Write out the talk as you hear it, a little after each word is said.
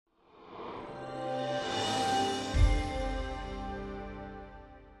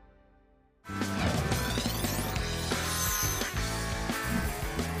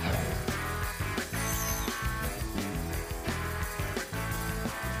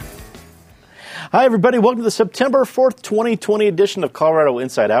Hi, everybody. Welcome to the September 4th, 2020 edition of Colorado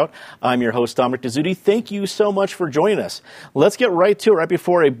Inside Out. I'm your host, Dominic Dezzutti. Thank you so much for joining us. Let's get right to it right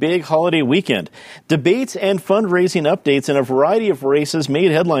before a big holiday weekend. Debates and fundraising updates in a variety of races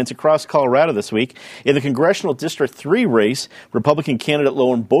made headlines across Colorado this week. In the Congressional District 3 race, Republican candidate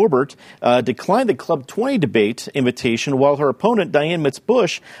Lauren Boebert declined the Club 20 debate invitation, while her opponent, Diane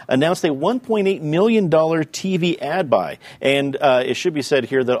Mitz-Bush, announced a $1.8 million TV ad buy. And it should be said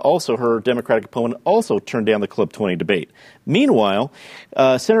here that also her Democratic opponent also turned down the Club 20 debate. Meanwhile,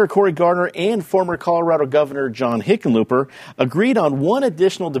 Senator Cory Gardner and former Colorado Governor John Hickenlooper agreed on one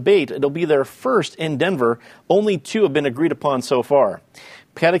additional debate. It'll be their first in Denver. Only two have been agreed upon so far.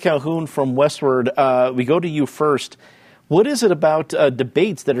 Patty Calhoun from Westward, we go to you first. What is it about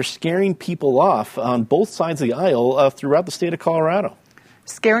debates that are scaring people off on both sides of the aisle throughout the state of Colorado?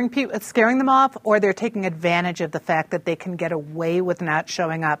 Scaring them off, or they're taking advantage of the fact that they can get away with not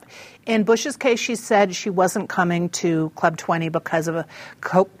showing up. In Bush's case, she said she wasn't coming to Club 20 because of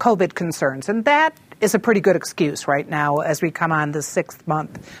COVID concerns, and that is a pretty good excuse right now as we come on the sixth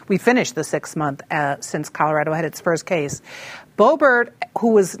month. We finished the sixth month since Colorado had its first case. Boebert,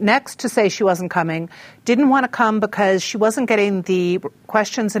 who was next to say she wasn't coming, didn't want to come because she wasn't getting the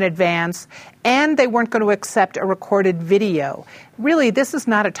questions in advance and they weren't going to accept a recorded video. Really, this is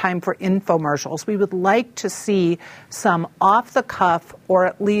not a time for infomercials. We would like to see some off-the-cuff or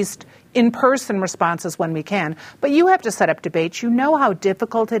at least in-person responses when we can. But you have to set up debates. You know how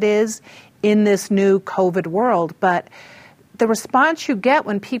difficult it is in this new COVID world, but the response you get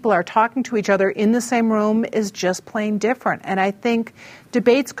when people are talking to each other in the same room is just plain different. And I think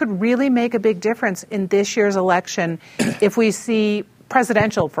debates could really make a big difference in this year's election if we see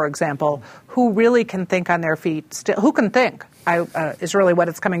presidential, for example, who really can think on their feet, who can think is really what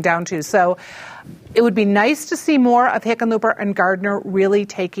it's coming down to. So it would be nice to see more of Hickenlooper and Gardner really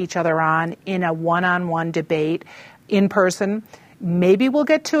take each other on in a one-on-one debate in person. Maybe we'll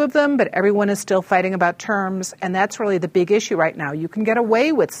get two of them, but everyone is still fighting about terms, and that's really the big issue right now. You can get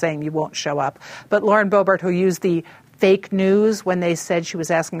away with saying you won't show up, but Lauren Boebert, who used the fake news when they said she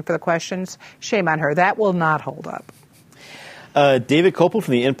was asking for the questions, shame on her. That will not hold up. David Kopel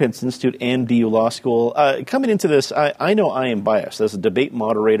from the Independence Institute and BU Law School. Coming into this, I know I am biased. As a debate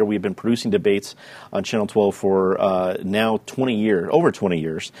moderator, we've been producing debates on Channel 12 for now over 20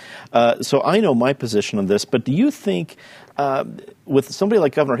 years. So I know my position on this. But do you think with somebody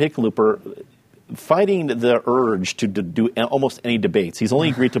like Governor Hickenlooper fighting the urge to do almost any debates, he's only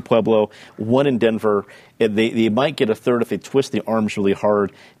agreed to Pueblo, one in Denver. They might get a third if they twist the arms really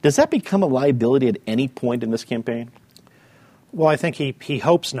hard. Does that become a liability at any point in this campaign? Well, I think he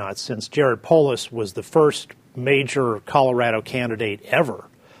hopes not, since Jared Polis was the first major Colorado candidate ever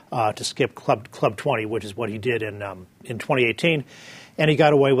to skip Club 20, which is what he did in 2018. And he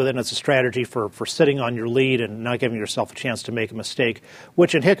got away with it, and it's a strategy for sitting on your lead and not giving yourself a chance to make a mistake,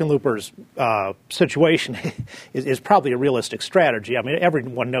 which in Hickenlooper's situation is probably a realistic strategy. I mean,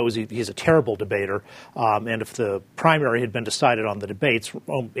 everyone knows he's a terrible debater, and if the primary had been decided on the debates,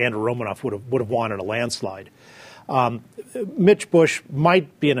 Andrew Romanoff would have won in a landslide. Mitch Bush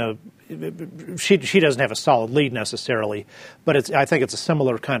might be in a she doesn't have a solid lead necessarily, but I think it's a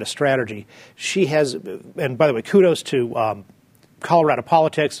similar kind of strategy. She has, and by the way, kudos to Colorado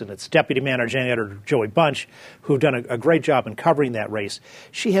Politics and its deputy managing editor, Joey Bunch, who've done a great job in covering that race.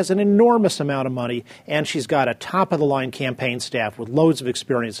 She has an enormous amount of money, and she's got a top-of-the-line campaign staff with loads of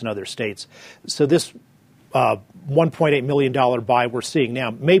experience in other states. So this $1.8 million buy we're seeing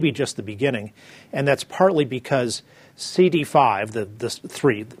now may be just the beginning, and that's partly because CD5, the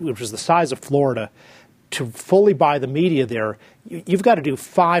 3, which is the size of Florida, to fully buy the media there, you've got to do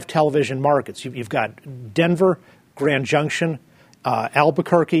 5 television markets. You've got Denver, Grand Junction,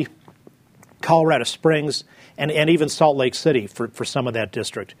 Albuquerque, Colorado Springs, and even Salt Lake City for some of that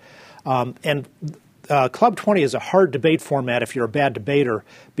district. Club 20 is a hard debate format if you're a bad debater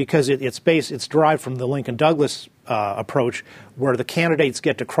because it's derived from the Lincoln Douglas approach, where the candidates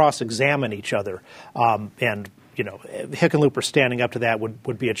get to cross-examine each other, and Hickenlooper standing up to that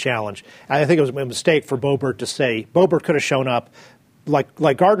would be a challenge. I think it was a mistake for Boebert to say Boebert could have shown up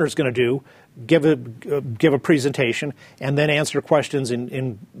like Gardner's going to do, give a presentation, and then answer questions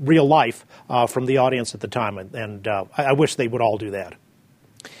in real life from the audience at the time. And I wish they would all do that.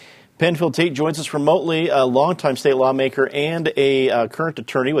 Penfield Tate joins us remotely, a longtime state lawmaker and a current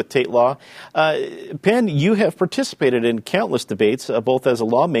attorney with Tate Law. Penn, you have participated in countless debates, both as a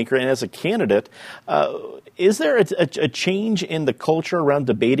lawmaker and as a candidate. Is there a change in the culture around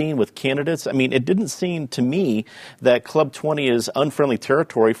debating with candidates? I mean, it didn't seem to me that Club 20 is unfriendly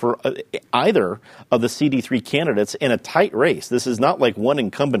territory for either of the CD3 candidates in a tight race. This is not like one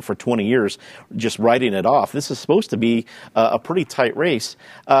incumbent for 20 years just writing it off. This is supposed to be a pretty tight race.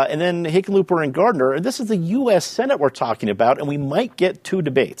 And then Hickenlooper and Gardner, this is the U.S. Senate we're talking about, and we might get 2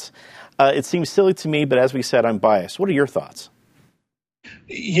 debates. It seems silly to me, but as we said, I'm biased. What are your thoughts?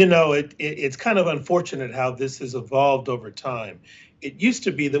 You know, it's kind of unfortunate how this has evolved over time. It used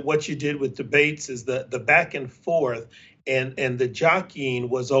to be that what you did with debates is the back and forth and the jockeying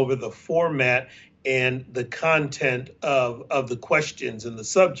was over the format and the content of the questions and the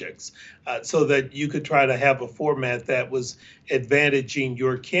subjects, so that you could try to have a format that was advantaging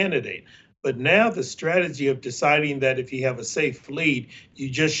your candidate. But now the strategy of deciding that if you have a safe lead, you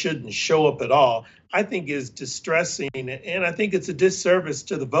just shouldn't show up at all, I think is distressing. And I think it's a disservice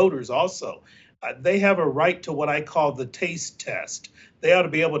to the voters also. They have a right to what I call the taste test. They ought to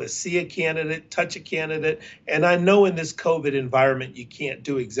be able to see a candidate, touch a candidate. And I know in this COVID environment, you can't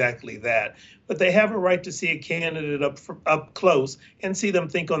do exactly that. But they have a right to see a candidate up close and see them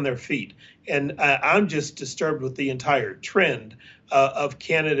think on their feet. And I'm just disturbed with the entire trend of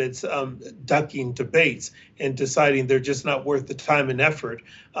candidates ducking debates and deciding they're just not worth the time and effort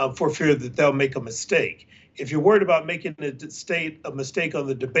for fear that they'll make a mistake. If you're worried about making a mistake on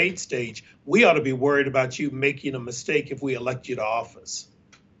the debate stage, we ought to be worried about you making a mistake if we elect you to office.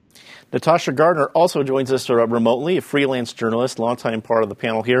 Natasha Gardner also joins us remotely, a freelance journalist, longtime part of the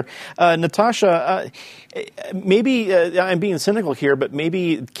panel here. Natasha, maybe I'm being cynical here, but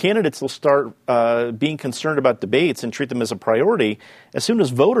maybe candidates will start being concerned about debates and treat them as a priority as soon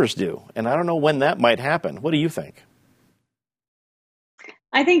as voters do. And I don't know when that might happen. What do you think?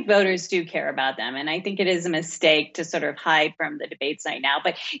 I think voters do care about them, and I think it is a mistake to sort of hide from the debates right now.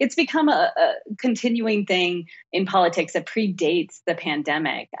 But it's become a continuing thing in politics that predates the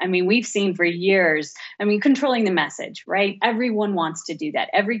pandemic. I mean, we've seen for years, controlling the message, right? Everyone wants to do that.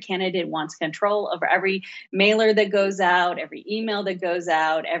 Every candidate wants control over every mailer that goes out, every email that goes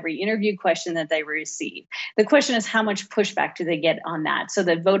out, every interview question that they receive. The question is, how much pushback do they get on that so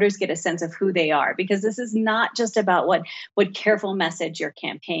that voters get a sense of who they are? Because this is not just about what careful message your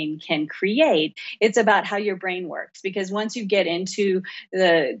campaign can create. It's about how your brain works. Because once you get into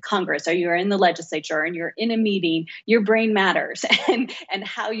the Congress or you're in the legislature and you're in a meeting, your brain matters and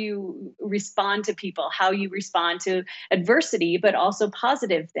how you respond to people, how you respond to adversity, but also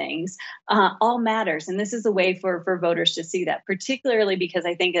positive things, all matters. And this is a way for voters to see that, particularly because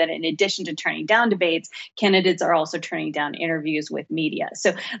I think that in addition to turning down debates, candidates are also turning down interviews with media.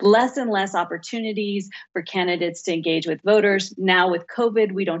 So less and less opportunities for candidates to engage with voters. Now with COVID,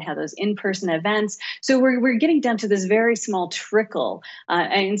 we don't have those in-person events. So we're getting down to this very small trickle.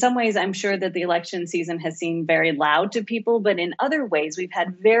 And in some ways, I'm sure that the election season has seemed very loud to people, but in other ways, we've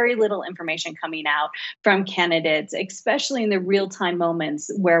had very little information coming out from candidates, especially in the real-time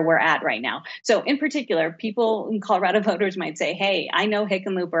moments where we're at right now. So in particular, people in Colorado voters might say, hey, I know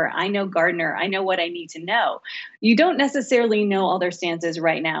Hickenlooper, I know Gardner, I know what I need to know. You don't necessarily know all their stances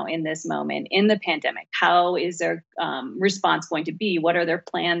right now in this moment in the pandemic. How is their response going to be? What are their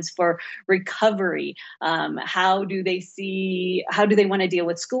plans for recovery? How do they want to deal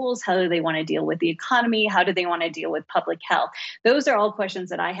with schools? How do they want to deal with the economy? How do they want to deal with public health? Those are all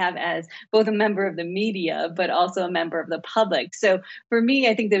questions that I have as both a member of the media, but also a member of the public. So for me,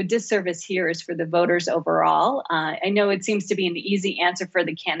 I think the disservice here is for the voters overall. I know it seems to be an easy answer for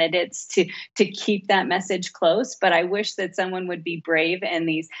the candidates to keep that message close, but I wish that someone would be brave in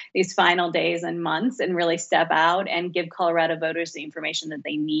these final days and months and really step out and give Colorado voters the information that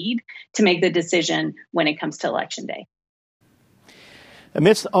they need to make the decision when it comes to Election Day.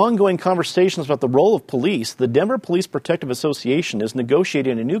 Amidst ongoing conversations about the role of police, the Denver Police Protective Association is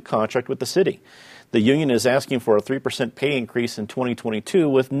negotiating a new contract with the city. The union is asking for a 3% pay increase in 2022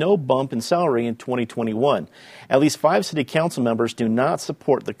 with no bump in salary in 2021. At least 5 city council members do not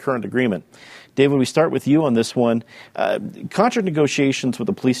support the current agreement. David, we start with you on this one. Contract negotiations with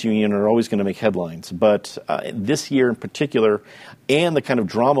the police union are always going to make headlines, but this year in particular, and the kind of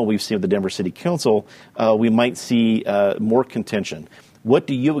drama we've seen with the Denver City Council, we might see more contention. What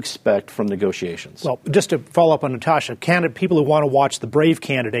do you expect from negotiations? Well, just to follow up on Natasha, people who want to watch the brave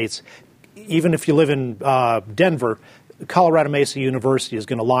candidates, even if you live in Denver, Colorado Mesa University is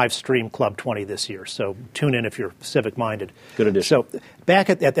going to live stream Club 20 this year, so tune in if you're civic-minded. Good addition. So back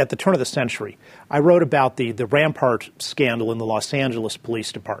at the turn of the century, I wrote about the Rampart scandal in the Los Angeles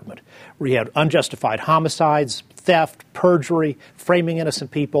Police Department, where you had unjustified homicides, theft, perjury, framing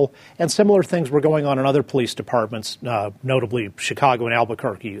innocent people, and similar things were going on in other police departments, notably Chicago and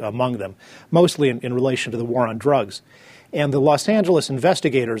Albuquerque among them, mostly in relation to the war on drugs. And the Los Angeles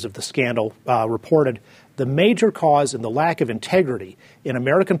investigators of the scandal reported the major cause in the lack of integrity in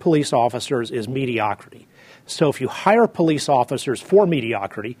American police officers is mediocrity. So if you hire police officers for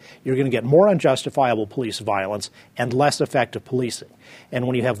mediocrity, you're going to get more unjustifiable police violence and less effective policing. And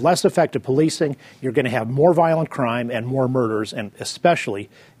when you have less effective policing, you're going to have more violent crime and more murders, and especially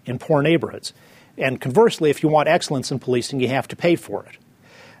in poor neighborhoods. And conversely, if you want excellence in policing, you have to pay for it.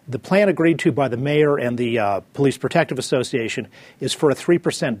 The plan agreed to by the mayor and the Police Protective Association is for a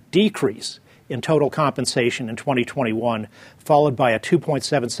 3% decrease in total compensation in 2021, followed by a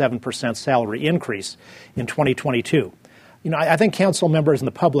 2.77% salary increase in 2022. I think council members and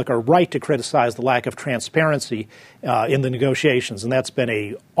the public are right to criticize the lack of transparency in the negotiations, and that's been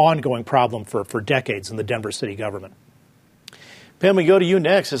an ongoing problem for decades in the Denver city government. Pam, we go to you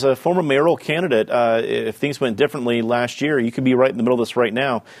next. As a former mayoral candidate, if things went differently last year, you could be right in the middle of this right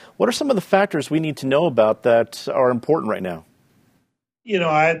now. What are some of the factors we need to know about that are important right now?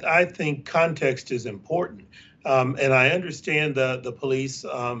 I think context is important. And I understand the police,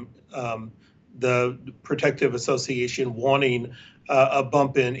 the Protective Association wanting a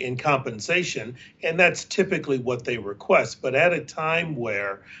bump in compensation, and that's typically what they request. But at a time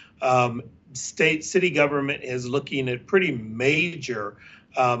where city government is looking at pretty major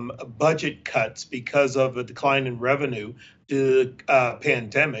budget cuts because of a decline in revenue due to the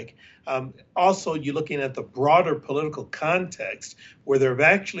pandemic. Also, you're looking at the broader political context where there have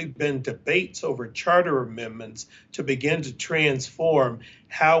actually been debates over charter amendments to begin to transform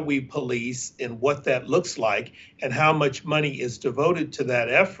how we police and what that looks like and how much money is devoted to that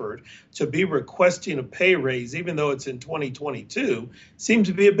effort. To be requesting a pay raise, even though it's in 2022, seems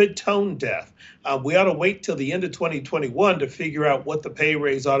to be a bit tone deaf. We ought to wait till the end of 2021 to figure out what the pay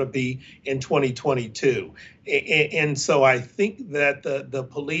raise ought to be in 2022. And so I think that the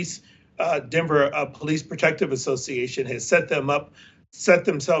police, Denver Police Protective Association has set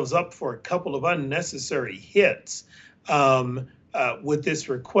themselves up for a couple of unnecessary hits with this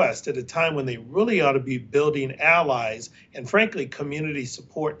request at a time when they really ought to be building allies and, frankly, community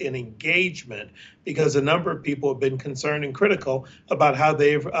support and engagement, because a number of people have been concerned and critical about how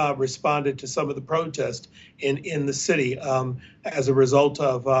they've responded to some of the protests in the city as a result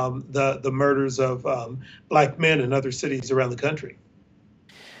of the murders of Black men in other cities around the country.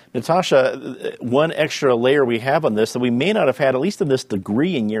 Natasha, one extra layer we have on this that we may not have had, at least in this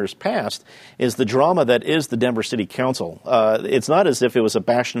degree in years past, is the drama that is the Denver City Council. It's not as if it was a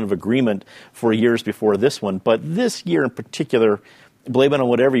bastion of agreement for years before this one, but this year in particular, blame it on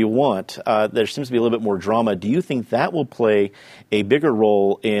whatever you want, there seems to be a little bit more drama. Do you think that will play a bigger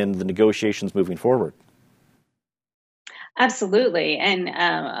role in the negotiations moving forward? Absolutely.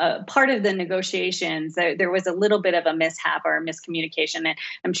 And part of the negotiations, there was a little bit of a mishap or a miscommunication. And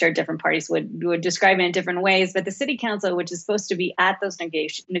I'm sure different parties would describe it in different ways. But the city council, which is supposed to be at those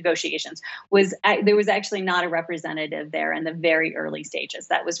negotiations, there was actually not a representative there in the very early stages.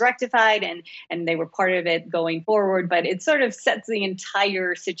 That was rectified and they were part of it going forward. But it sort of sets the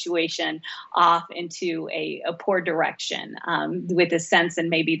entire situation off into a poor direction with a sense and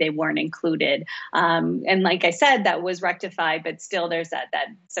maybe they weren't included. And like I said, that was rectified, but still there's that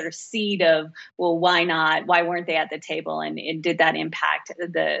sort of seed of, well, why not? Why weren't they at the table? And did that impact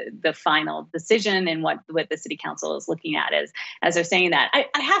the final decision and what the city council is looking at as they're saying that?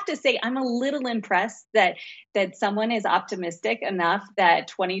 I have to say, I'm a little impressed that someone is optimistic enough that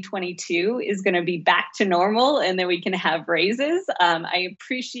 2022 is going to be back to normal and that we can have raises. I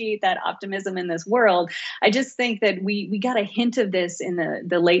appreciate that optimism in this world. I just think that we got a hint of this in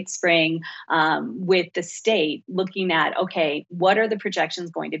the late spring with the state looking at, okay, what are the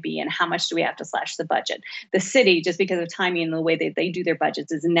projections going to be and how much do we have to slash the budget? The city, just because of timing and the way that they do their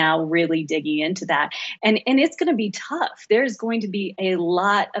budgets, is now really digging into that. And it's going to be tough. There's going to be a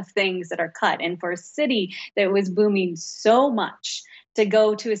lot of things that are cut. And for a city that was booming so much to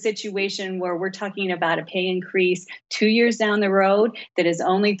go to a situation where we're talking about a pay increase 2 years down the road that is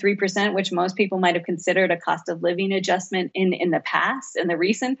only 3%, which most people might have considered a cost of living adjustment in the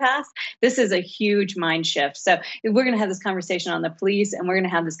recent past. This is a huge mind shift. So we're going to have this conversation on the police, and we're going to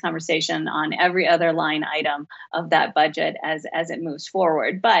have this conversation on every other line item of that budget as it moves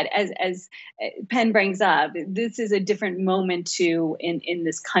forward. But as Penn brings up, this is a different moment too in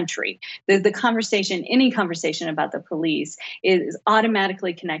this country. The conversation, any conversation about the police, is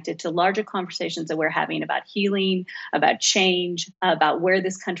automatically connected to larger conversations that we're having about healing, about change, about where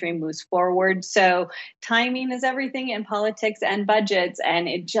this country moves forward. So timing is everything in politics and budgets, and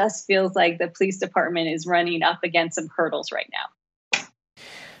it just feels like the police department is running up against some hurdles right now.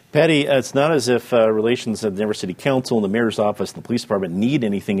 Patty, it's not as if relations at the Denver City Council and the mayor's office and the police department need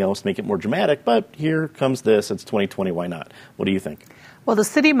anything else to make it more dramatic, but here comes this. It's 2020. Why not? What do you think? Well, the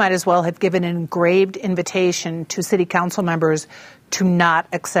city might as well have given an engraved invitation to city council members to not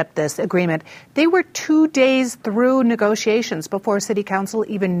accept this agreement. They were 2 days through negotiations before city council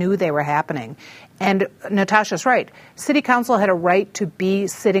even knew they were happening. And Natasha's right. City council had a right to be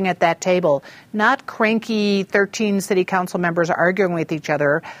sitting at that table, not cranky 13 city council members arguing with each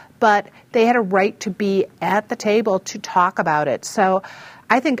other, but they had a right to be at the table to talk about it. So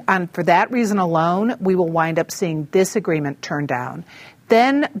I think for that reason alone, we will wind up seeing this agreement turned down.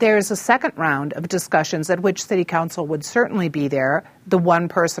 Then there's a second round of discussions at which city council would certainly be there, the one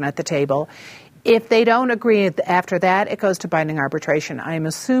person at the table. If they don't agree after that, it goes to binding arbitration. I am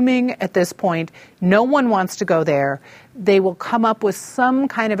assuming at this point no one wants to go there. They will come up with some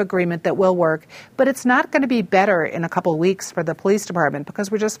kind of agreement that will work, but it's not going to be better in a couple of weeks for the police department because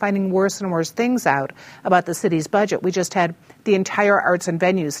we're just finding worse and worse things out about the city's budget. We just had the entire arts and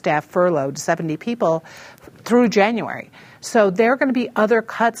venues staff furloughed, 70 people, through January. So there are going to be other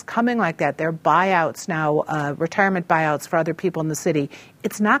cuts coming like that. There are buyouts now, retirement buyouts for other people in the city.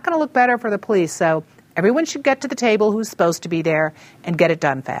 It's not going to look better for the police. So everyone should get to the table who's supposed to be there and get it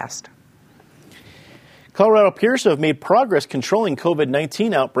done fast. Colorado appears to have made progress controlling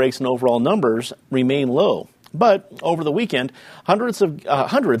COVID-19 outbreaks, and overall numbers remain low. But over the weekend, hundreds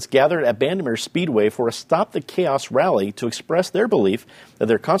gathered at Bandimere Speedway for a Stop the Chaos rally to express their belief that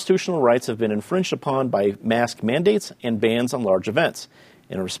their constitutional rights have been infringed upon by mask mandates and bans on large events.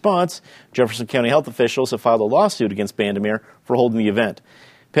 In response, Jefferson County Health officials have filed a lawsuit against Bandimere for holding the event.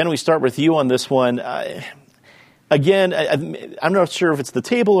 Penn, we start with you on this one. Again, I'm not sure if it's the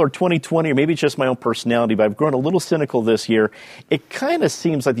table or 2020 or maybe it's just my own personality, but I've grown a little cynical this year. It kind of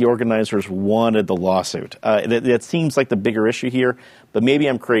seems like the organizers wanted the lawsuit. That seems like the bigger issue here, but maybe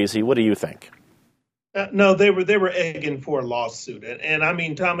I'm crazy. What do you think? No, they were egging for a lawsuit. And I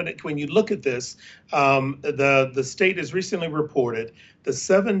mean, Dominic, when you look at this, the state has recently reported the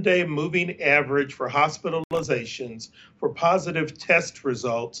 7-day moving average for hospitalizations for positive test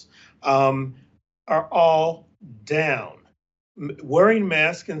results are all down. Wearing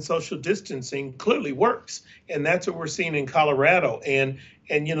masks and social distancing clearly works, and that's what we're seeing in Colorado. And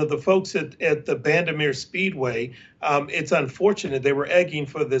you know, the folks at the Bandimere Speedway, it's unfortunate they were egging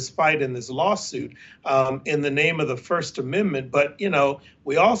for this fight and this lawsuit in the name of the First Amendment. But you know,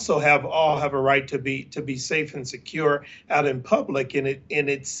 we also all have a right to be safe and secure out in public, and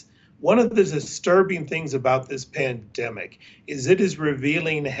it's one of the disturbing things about this pandemic is it is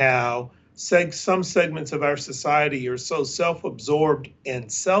revealing how some segments of our society are so self-absorbed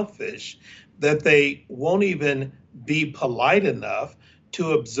and selfish that they won't even be polite enough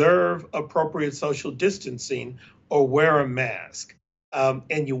to observe appropriate social distancing or wear a mask.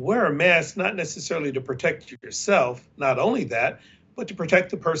 And you wear a mask not necessarily to protect yourself, not only that, but to protect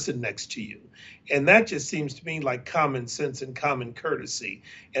the person next to you. And that just seems to me like common sense and common courtesy.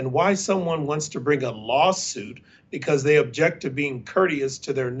 And why someone wants to bring a lawsuit because they object to being courteous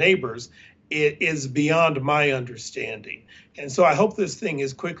to their neighbors, it is beyond my understanding. And so I hope this thing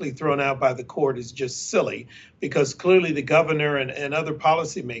is quickly thrown out by the court is just silly, because clearly the governor and other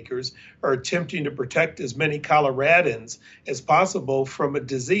policymakers are attempting to protect as many Coloradans as possible from a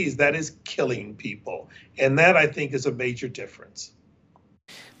disease that is killing people. And that, I think, is a major difference.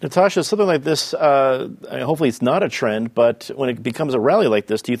 Natasha, something like this, hopefully it's not a trend, but when it becomes a rally like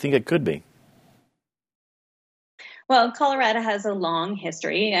this, do you think it could be? Well, Colorado has a long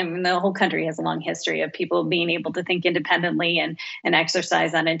history. I mean, the whole country has a long history of people being able to think independently and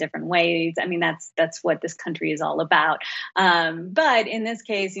exercise on in different ways. I mean, that's what this country is all about. But in this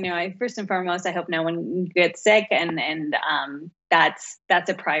case, you know, first and foremost, I hope no one gets sick and that's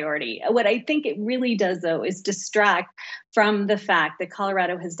a priority. What I think it really does, though, is distract from the fact that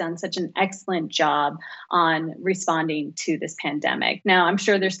Colorado has done such an excellent job on responding to this pandemic. Now, I'm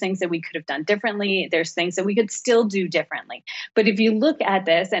sure there's things that we could have done differently. There's things that we could still do differently. But if you look at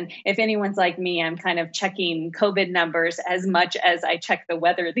this, and if anyone's like me, I'm kind of checking COVID numbers as much as I check the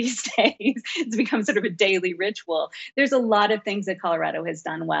weather these days. It's become sort of a daily ritual. There's a lot of things that Colorado has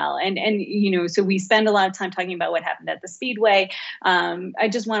done well. And so we spend a lot of time talking about what happened at the Speedway. I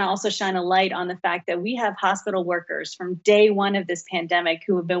just want to also shine a light on the fact that we have hospital workers from day one of this pandemic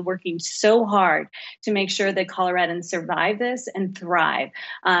who have been working so hard to make sure that Coloradans survive this and thrive.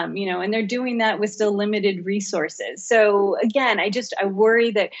 And they're doing that with still limited resources. So again, I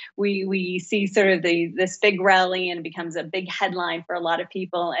worry that we see sort of this big rally and it becomes a big headline for a lot of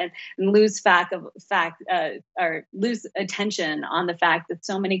people and lose lose attention on the fact that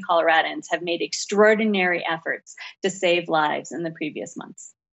so many Coloradans have made extraordinary efforts to save lives in the previous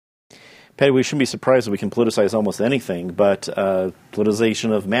months. Patty, we shouldn't be surprised that we can politicize almost anything, but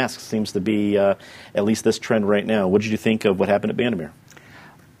politicization of masks seems to be at least this trend right now. What did you think of what happened at Bandimere?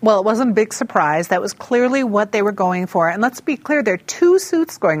 Well, it wasn't a big surprise. That was clearly what they were going for. And let's be clear, there are two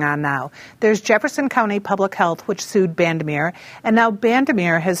suits going on now. There's Jefferson County Public Health, which sued Bandimere, and now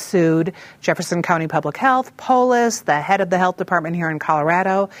Bandimere has sued Jefferson County Public Health, Polis, the head of the health department here in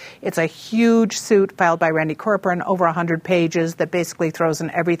Colorado. It's a huge suit filed by Randy Corcoran, over 100 pages, that basically throws in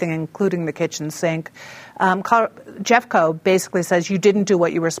everything, including the kitchen sink. Jeffco basically says you didn't do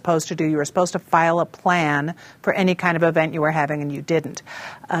what you were supposed to do. You were supposed to file a plan for any kind of event you were having, and you didn't.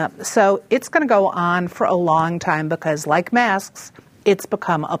 So it's going to go on for a long time because, like masks, it's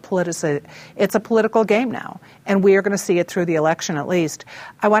become it's a political game now, and we are going to see it through the election at least.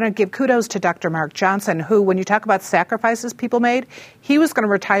 I want to give kudos to Dr. Mark Johnson, who, when you talk about sacrifices people made, he was going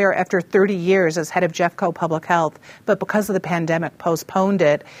to retire after 30 years as head of Jeffco Public Health, but because of the pandemic postponed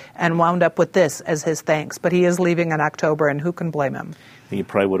it and wound up with this as his thanks. But he is leaving in October, and who can blame him? He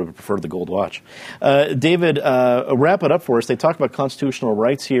probably would have preferred the gold watch. David, wrap it up for us. They talk about constitutional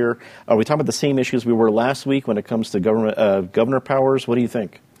rights here. Are we talking about the same issues we were last week when it comes to governor powers? What do you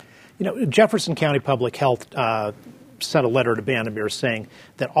think? Jefferson County Public Health sent a letter to Bandimere saying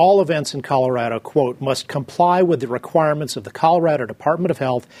that all events in Colorado, quote, must comply with the requirements of the Colorado Department of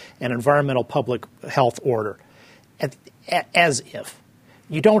Health and Environmental Public Health Order. As if.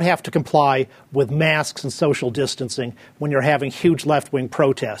 You don't have to comply with masks and social distancing when you're having huge left-wing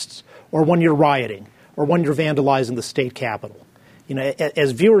protests or when you're rioting or when you're vandalizing the state capitol.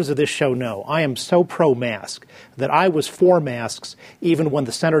 As viewers of this show know, I am so pro-mask that I was for masks even when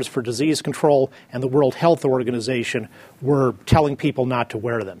the Centers for Disease Control and the World Health Organization were telling people not to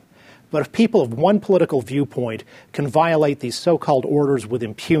wear them. But if people of one political viewpoint can violate these so-called orders with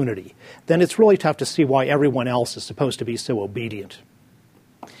impunity, then it's really tough to see why everyone else is supposed to be so obedient.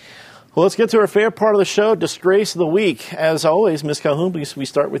 Well, let's get to our favorite part of the show, Disgrace of the Week. As always, Ms. Calhoun, we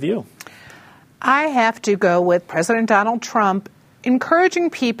start with you. I have to go with President Donald Trump encouraging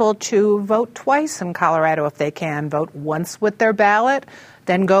people to vote twice in Colorado if they can. Vote once with their ballot,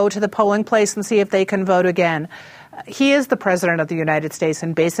 then go to the polling place and see if they can vote again. He is the President of the United States,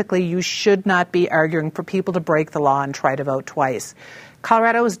 and basically you should not be arguing for people to break the law and try to vote twice.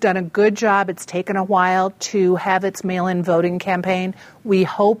 Colorado has done a good job. It's taken a while to have its mail-in voting campaign. We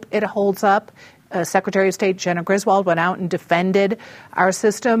hope it holds up. Secretary of State Jenna Griswold went out and defended our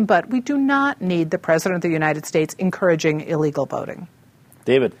system, but we do not need the President of the United States encouraging illegal voting.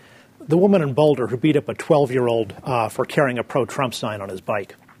 David. The woman in Boulder who beat up a 12-year-old for carrying a pro-Trump sign on his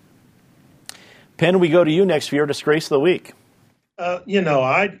bike. Penn, we go to you next for your Disgrace of the Week.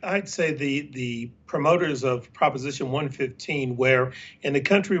 I'd say the promoters of Proposition 115, where in a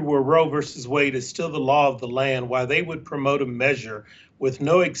country where Roe versus Wade is still the law of the land, why they would promote a measure with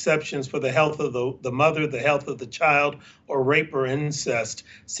no exceptions for the health of the mother, the health of the child, or rape or incest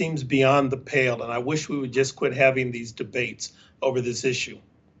seems beyond the pale. And I wish we would just quit having these debates over this issue.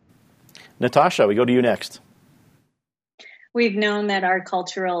 Natasha, we go to you next. We've known that our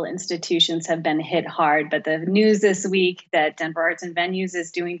cultural institutions have been hit hard, but the news this week that Denver Arts and Venues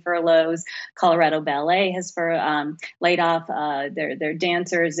is doing furloughs, Colorado Ballet has laid off their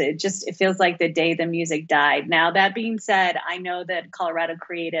dancers. It feels like the day the music died. Now, that being said, I know that Colorado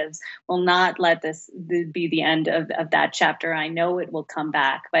creatives will not let this be the end of that chapter. I know it will come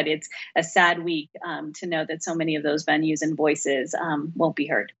back, but it's a sad week to know that so many of those venues and voices won't be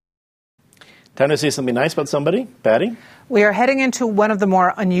heard. Time to say something nice about somebody. Patty? We are heading into one of the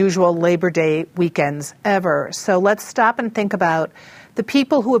more unusual Labor Day weekends ever. So let's stop and think about the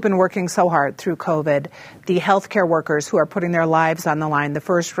people who have been working so hard through COVID, the healthcare workers who are putting their lives on the line, the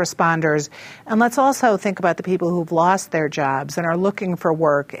first responders, and let's also think about the people who've lost their jobs and are looking for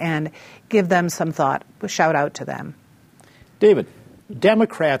work and give them some thought. Shout out to them. David.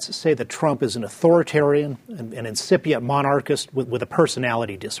 Democrats say that Trump is an authoritarian, an incipient monarchist with a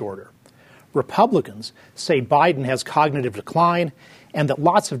personality disorder. Republicans say Biden has cognitive decline and that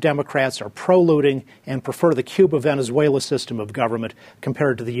lots of Democrats are pro-looting and prefer the Cuba-Venezuela system of government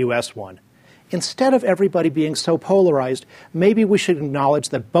compared to the U.S. one. Instead of everybody being so polarized, maybe we should acknowledge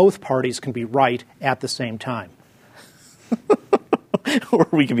that both parties can be right at the same time. Or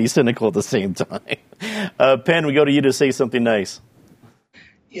we can be cynical at the same time. Penn, we go to you to say something nice.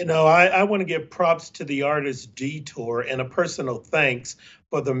 You know, I want to give props to the artist Detour and a personal thanks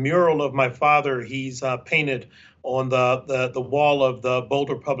for the mural of my father he's painted on the wall of the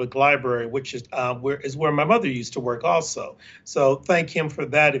Boulder Public Library, which is where my mother used to work also. So thank him for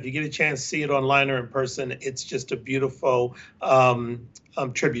that. If you get a chance to see it online or in person, it's just a beautiful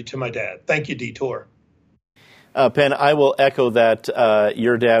tribute to my dad. Thank you, Detour. Penn, I will echo that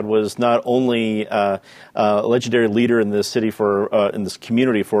your dad was not only a legendary leader in this city in this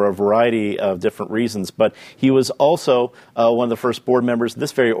community for a variety of different reasons, but he was also one of the first board members of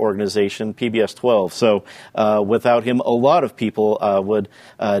this very organization, PBS 12. So without him, a lot of people would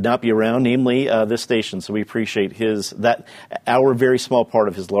not be around, namely this station. So we appreciate our very small part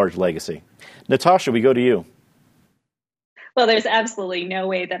of his large legacy. Natasha, we go to you. Well, there's absolutely no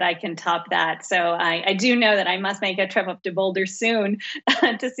way that I can top that. So I do know that I must make a trip up to Boulder soon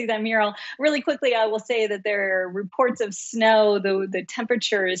to see that mural. Really quickly, I will say that there are reports of snow. The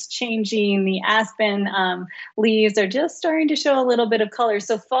temperature is changing. The aspen leaves are just starting to show a little bit of color.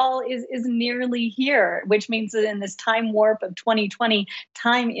 So fall is nearly here, which means that in this time warp of 2020,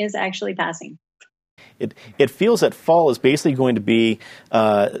 time is actually passing. It feels that fall is basically going to be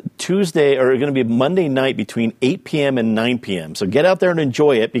Tuesday or going to be Monday night between 8 p.m. and 9 p.m. So get out there and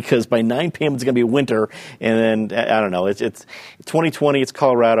enjoy it, because by 9 p.m. it's going to be winter. And then, I don't know, it's 2020, it's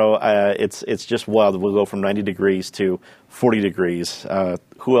Colorado. It's just wild. We'll go from 90 degrees to 40 degrees.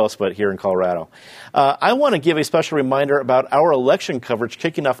 Who else but here in Colorado? I want to give a special reminder about our election coverage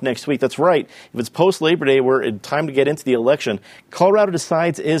kicking off next week. That's right. If it's post-Labor Day, we're in time to get into the election. Colorado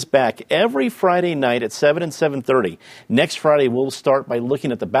Decides is back every Friday night at 7 and 7:30. Next Friday, we'll start by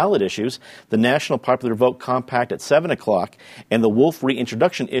looking at the ballot issues, the National Popular Vote Compact at 7 o'clock, and the Wolf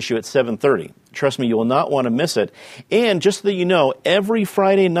reintroduction issue at 7:30. Trust me, you will not want to miss it. And just so that you know, every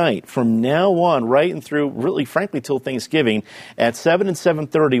Friday night from now on, right and through, really frankly, till Thanksgiving, at 7 and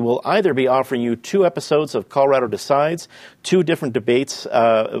 7:30, we'll either be offering you 2 episodes of Colorado Decides, 2 different debates,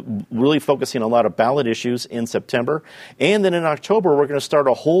 really focusing on a lot of ballot issues in September. And then in October, we're going to start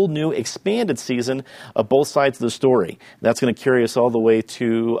a whole new expanded season of both sides of the story. That's going to carry us all the way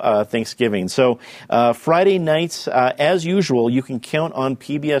to Thanksgiving. So Friday nights, as usual, you can count on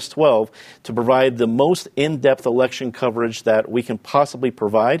PBS 12 to provide the most in-depth election coverage that we can possibly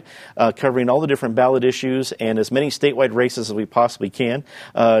provide, covering all the different ballot issues and as many statewide races as we possibly can.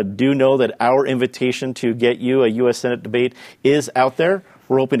 Do know that our invitation to get you a U.S. Senate debate is out there.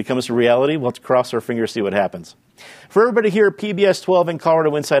 We're hoping to come to reality. We'll have to cross our fingers, see what happens. For everybody here at PBS 12 and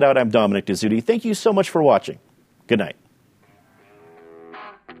Colorado Inside Out, I'm Dominic Dezzutti. Thank you so much for watching. Good night.